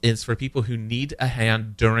 And it's for people who need a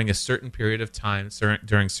hand during a certain period of time,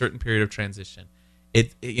 during a certain period of transition.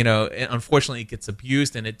 Unfortunately, it gets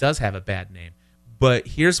abused and it does have a bad name. But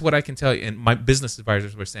here's what I can tell you. And my business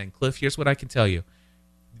advisors were saying, Cliff, here's what I can tell you.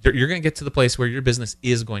 You're going to get to the place where your business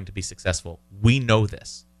is going to be successful. We know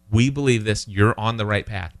this. We believe this. You're on the right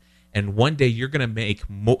path. And one day you're going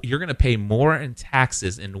to pay more in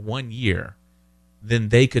taxes in 1 year than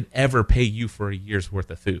they could ever pay you for a year's worth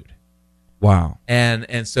of food. Wow.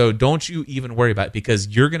 And so don't you even worry about it because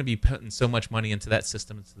you're going to be putting so much money into that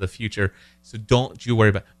system into the future. So don't you worry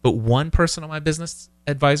about it. But one person on my business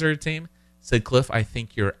advisory team said, Cliff, I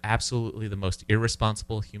think you're absolutely the most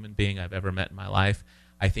irresponsible human being I've ever met in my life.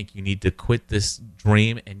 I think you need to quit this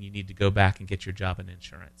dream and you need to go back and get your job in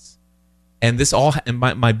insurance. And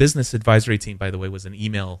my business advisory team, by the way, was an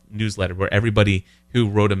email newsletter where everybody who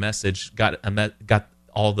wrote a message got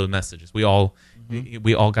all the messages. We all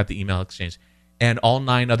got the email exchange. And all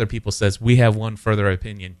 9 other people says, we have one further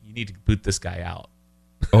opinion. You need to boot this guy out.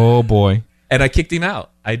 Oh boy. And I kicked him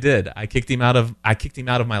out. I did. I kicked him out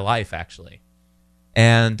of my life, actually.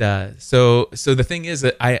 And so the thing is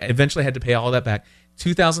that I eventually had to pay all that back.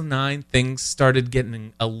 2009, things started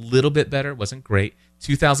getting a little bit better. It wasn't great.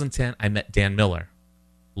 2010, I met Dan Miller.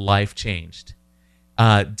 Life changed.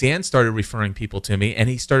 Dan started referring people to me, and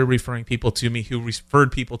he started referring people to me who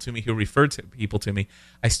referred people to me who referred to people to me.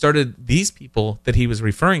 These people that he was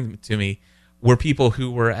referring to me were people who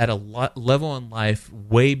were at a level in life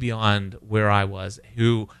way beyond where I was,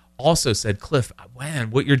 who also said, Cliff, man,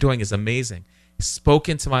 what you're doing is amazing. Spoke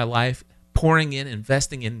into my life, pouring in,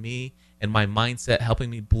 investing in me and my mindset, helping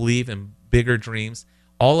me believe in bigger dreams,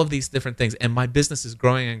 all of these different things. And my business is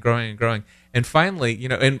growing and growing and growing. And finally,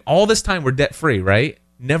 and all this time we're debt-free, right?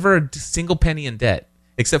 Never a single penny in debt,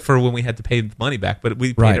 except for when we had to pay the money back. But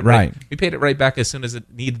we paid it right. We paid it right back as soon as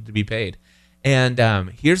it needed to be paid. And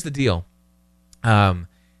here's the deal.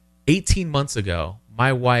 18 months ago,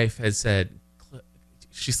 my wife had said,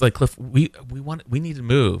 she's like, Cliff, we need to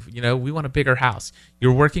move. We want a bigger house.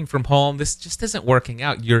 You're working from home. This just isn't working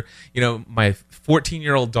out. My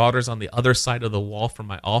 14-year-old daughter's on the other side of the wall from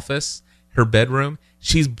my office, her bedroom.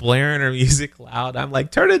 She's blaring her music loud. I'm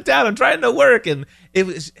like, turn it down. I'm trying to work. And it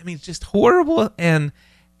was, just horrible. And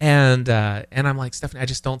I'm like, Stephanie, I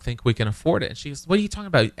just don't think we can afford it. And she goes, what are you talking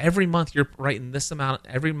about? Every month you're writing this amount.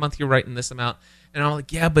 Every month you're writing this amount. And I'm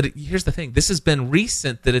like, yeah, but here's the thing. This has been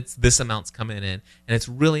recent that this amount's coming in, and it's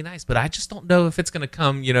really nice. But I just don't know if it's going to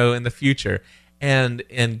come, in the future. And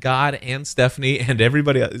God and Stephanie and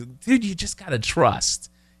everybody else, dude, you just got to trust.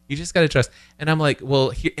 You just got to trust. And I'm like, well,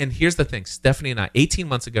 here's the thing. Stephanie and I, 18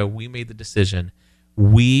 months ago, we made the decision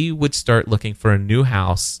we would start looking for a new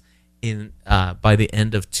house by the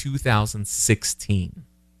end of 2016.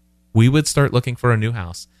 We would start looking for a new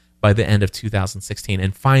house by the end of 2016.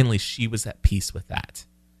 And finally, she was at peace with that.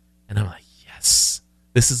 And I'm like, yes,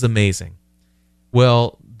 this is amazing.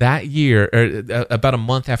 Well, that year, or about a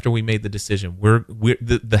month after we made the decision,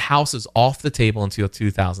 the house is off the table until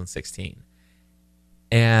 2016.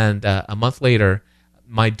 And a month later,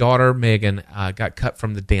 my daughter, Megan, got cut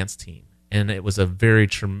from the dance team. And it was a very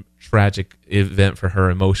tragic event for her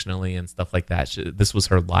emotionally and stuff like that. This was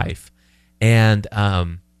her life. And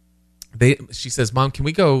she says, Mom, can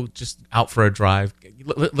we go just out for a drive?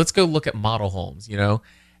 Let's go look at model homes,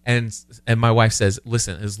 And my wife says,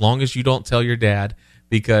 listen, as long as you don't tell your dad,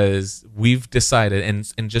 because we've decided,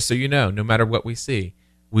 and just so you know, no matter what we see,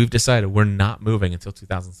 we've decided we're not moving until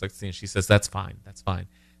 2016. She says, that's fine.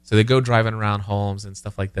 So they go driving around homes and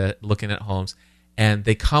stuff like that, looking at homes. And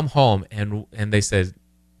they come home and they said,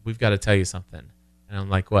 we've got to tell you something. And I'm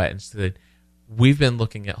like, what? And she said, we've been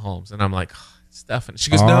looking at homes. And I'm like, Stefan.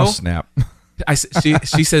 She goes, no. Snap.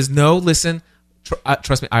 She says, no, listen,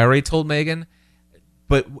 trust me, I already told Megan,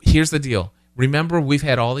 but here's the deal. Remember, we've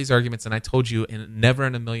had all these arguments, and I told you never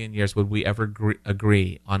in a million years would we ever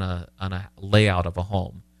agree on a layout of a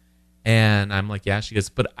home. And I'm like, yeah. She goes,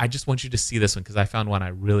 but I just want you to see this one because I found one I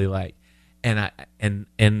really like. And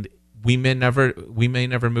we may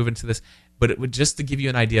never move into this, but it would just to give you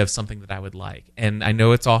an idea of something that I would like. And I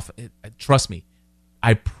know it's off. Trust me.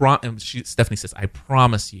 Stephanie says, I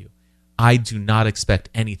promise you, I do not expect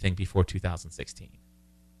anything before 2016.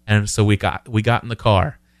 And so we got in the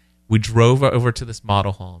car. We drove over to this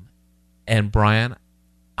model home. And Brian,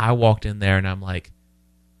 I walked in there and I'm like,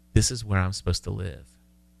 this is where I'm supposed to live.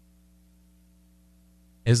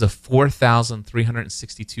 It was a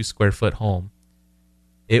 4,362 square foot home.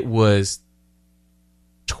 It was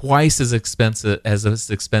twice as expensive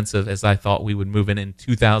as I thought we would move in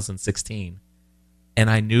 2016. And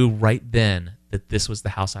I knew right then that this was the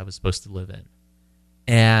house I was supposed to live in.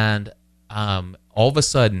 And all of a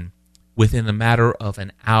sudden, within a matter of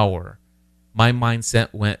an hour, my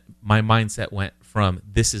mindset went from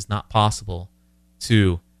this is not possible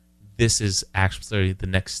to this is actually the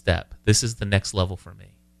next step. This is the next level for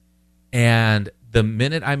me. And the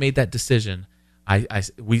minute I made that decision,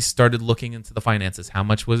 we started looking into the finances. How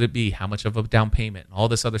much would it be? How much of a down payment? And all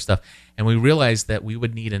this other stuff. And we realized that we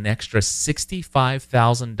would need an extra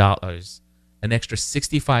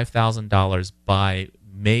 $65,000 by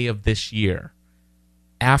May of this year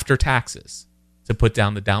after taxes to put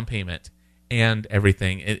down the down payment and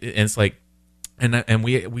everything. And it's like, and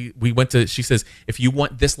we went to, she says, if you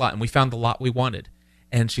want this lot, and we found the lot we wanted.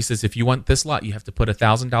 And she says, if you want this lot, you have to put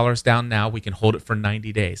 $1,000 down now. We can hold it for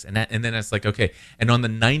 90 days. And then it's like, okay. And on the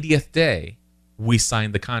 90th day, we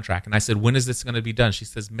signed the contract. And I said, when is this going to be done? She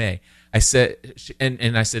says, May. I said,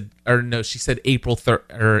 and I said, or no, she said April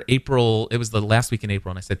 3rd, or April, it was the last week in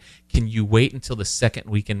April. And I said, can you wait until the second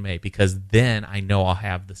week in May? Because then I know I'll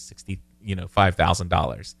have the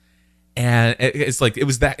 $5,000. And it's like, it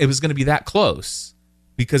was going to be that close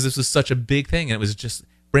because this was such a big thing. And it was just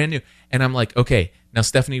brand new. And I'm like, okay, now,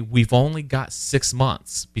 Stephanie, we've only got 6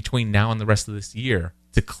 months between now and the rest of this year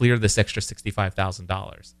to clear this extra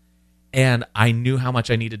 $65,000. And I knew how much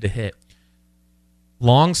I needed to hit.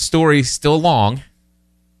 Long story, still long.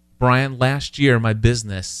 Brian, last year, my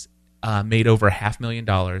business made over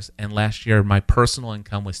 $500,000. And last year, my personal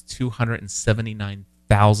income was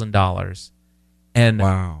 $279,000. And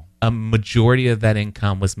wow. A majority of that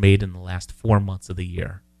income was made in the last 4 months of the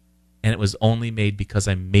year. And it was only made because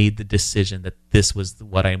I made the decision that this was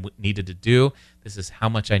what I needed to do. This is how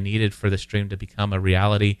much I needed for this dream to become a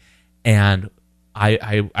reality. And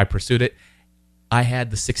I pursued it. I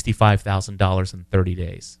had the $65,000 in 30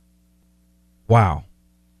 days. Wow.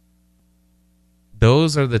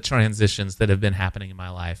 Those are the transitions that have been happening in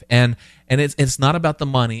my life. And it's not about the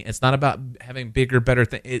money. It's not about having bigger, better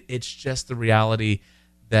things. It's just the reality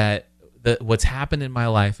that what's happened in my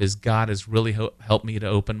life is God has really helped me to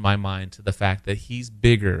open my mind to the fact that He's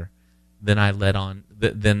bigger than I let on,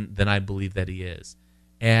 than I believe that He is,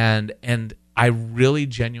 and I really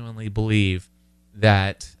genuinely believe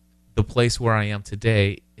that the place where I am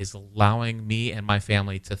today is allowing me and my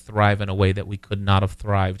family to thrive in a way that we could not have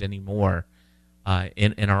thrived anymore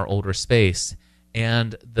in our older space.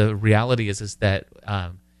 And the reality is that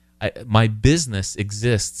my business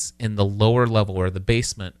exists in the lower level or the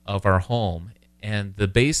basement of our home, and the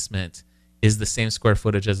basement is the same square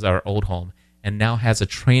footage as our old home, and now has a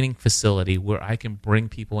training facility where I can bring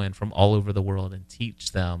people in from all over the world and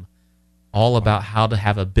teach them all about how to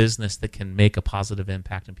have a business that can make a positive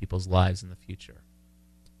impact in people's lives in the future.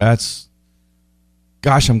 Gosh,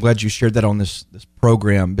 I'm glad you shared that on this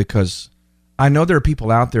program, because I know there are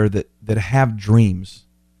people out there that have dreams.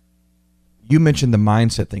 You mentioned the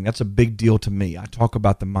mindset thing. That's a big deal to me. I talk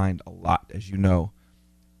about the mind a lot, as you know.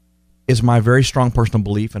 It's my very strong personal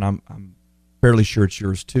belief, and I'm fairly sure it's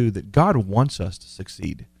yours too, that God wants us to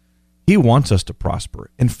succeed. He wants us to prosper.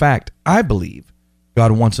 In fact, I believe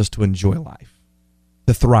God wants us to enjoy life,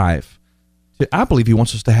 to thrive. I believe He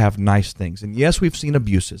wants us to have nice things. And yes, we've seen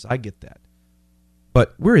abuses. I get that.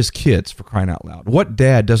 But we're His kids, for crying out loud. What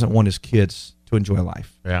dad doesn't want his kids to enjoy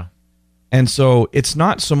life? Yeah. And so it's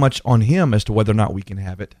not so much on Him as to whether or not we can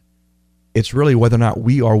have it. It's really whether or not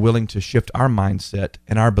we are willing to shift our mindset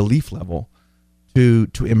and our belief level to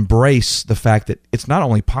embrace the fact that it's not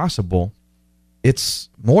only possible, it's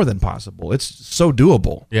more than possible. It's so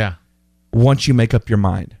doable. Yeah. Once you make up your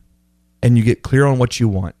mind and you get clear on what you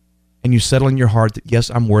want and you settle in your heart that, yes,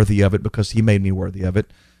 I'm worthy of it because He made me worthy of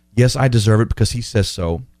it. Yes, I deserve it because He says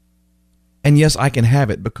so. And yes, I can have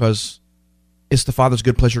it because it's the Father's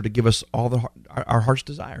good pleasure to give us all our heart's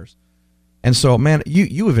desires. And so, man,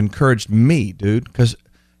 you have encouraged me, dude, because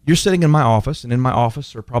you're sitting in my office, and in my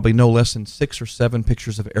office are probably no less than 6 or 7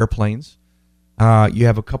 pictures of airplanes. You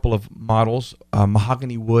have a couple of models,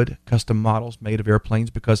 mahogany wood custom models made of airplanes,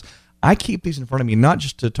 because I keep these in front of me, not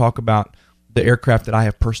just to talk about the aircraft that I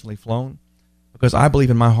have personally flown, because I believe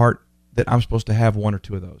in my heart that I'm supposed to have 1 or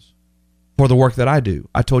 2 of those for the work that I do.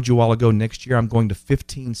 I told you a while ago, next year I'm going to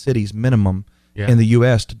 15 cities minimum in the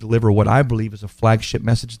U.S. to deliver what I believe is a flagship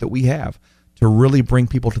message that we have to really bring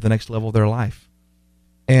people to the next level of their life.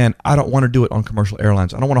 And I don't want to do it on commercial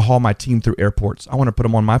airlines. I don't want to haul my team through airports. I want to put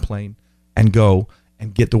them on my plane and go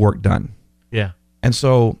and get the work done. Yeah. And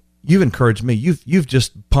so you've encouraged me. You've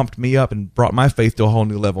just pumped me up and brought my faith to a whole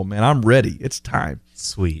new level, man. I'm ready. It's time.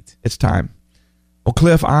 Sweet. It's time. Well,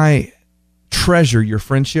 Cliff, I treasure your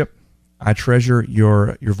friendship. I treasure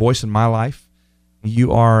your voice in my life.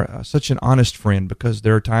 You are such an honest friend, because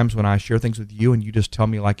there are times when I share things with you and you just tell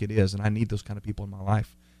me like it is, and I need those kind of people in my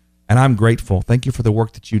life. And I'm grateful. Thank you for the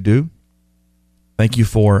work that you do. Thank you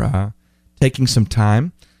for taking some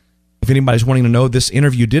time. If anybody's wanting to know, this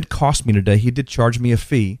interview did cost me today. He did charge me a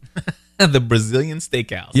fee. The Brazilian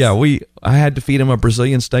Steakhouse. Yeah, I had to feed him a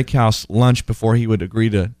Brazilian steakhouse lunch before he would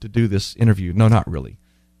agree to do this interview. No, not really.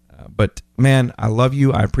 But, man, I love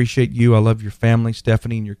you. I appreciate you. I love your family,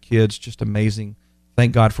 Stephanie, and your kids. Just amazing.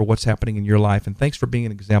 Thank God for what's happening in your life, and thanks for being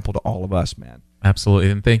an example to all of us, man. Absolutely,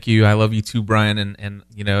 and thank you. I love you too, Brian. And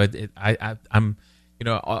you know, I'm, you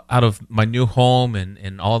know, out of my new home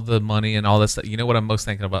and all the money and all this stuff. You know what I'm most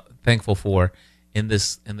thankful for in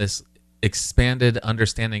this expanded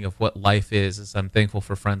understanding of what life is I'm thankful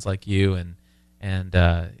for friends like you, and you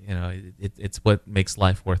know, it's what makes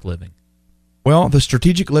life worth living. Well, the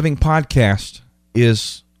Strategic Living Podcast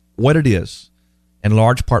is what it is, in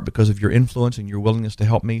large part because of your influence and your willingness to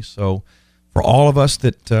help me. So for all of us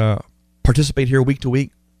that participate here week to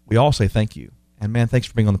week, we all say thank you. And, man, thanks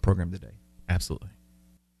for being on the program today. Absolutely.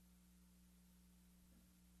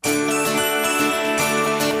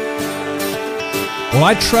 Well,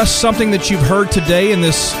 I trust something that you've heard today in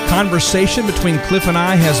this conversation between Cliff and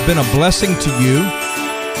I has been a blessing to you.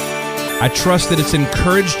 I trust that it's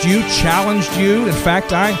encouraged you, challenged you. In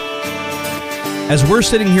fact, as we're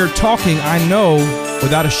sitting here talking, I know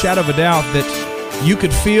without a shadow of a doubt that you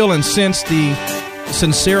could feel and sense the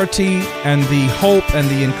sincerity and the hope and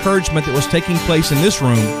the encouragement that was taking place in this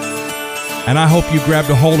room. And I hope you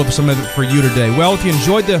grabbed a hold of some of it for you today. Well, if you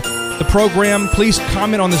enjoyed the program, please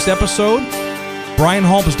comment on this episode.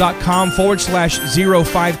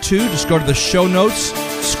 BrianHolmes.com/052. Just go to the show notes,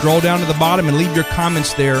 scroll down to the bottom, and leave your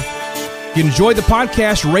comments there. If you enjoyed the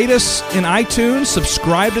podcast, rate us in iTunes,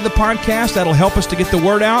 subscribe to the podcast. That'll help us to get the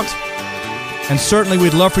word out. And certainly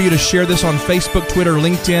we'd love for you to share this on Facebook, Twitter,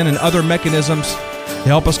 LinkedIn, and other mechanisms to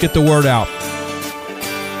help us get the word out.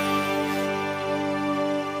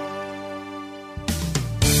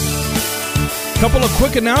 A couple of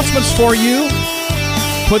quick announcements for you.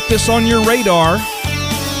 Put this on your radar.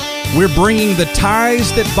 We're bringing the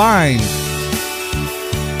Ties That Bind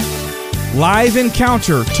live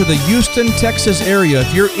encounter to the Houston, Texas area.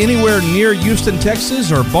 If you're anywhere near Houston, Texas,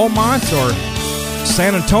 or Beaumont, or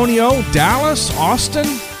San Antonio, Dallas, Austin,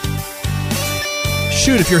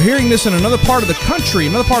 shoot, if you're hearing this in another part of the country,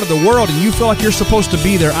 another part of the world, and you feel like you're supposed to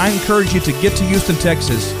be there, I encourage you to get to Houston,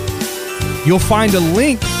 Texas. You'll find a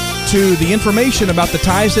link to the information about the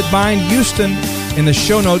Ties That Bind Houston in the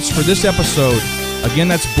show notes for this episode. Again,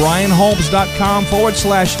 that's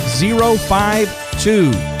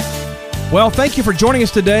BrianHolmes.com/052. Well, thank you for joining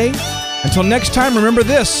us today. Until next time, remember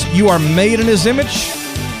this: you are made in His image,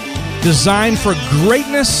 designed for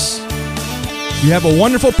greatness. You have a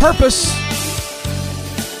wonderful purpose.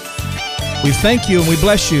 We thank you and we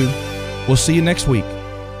bless you. We'll see you next week.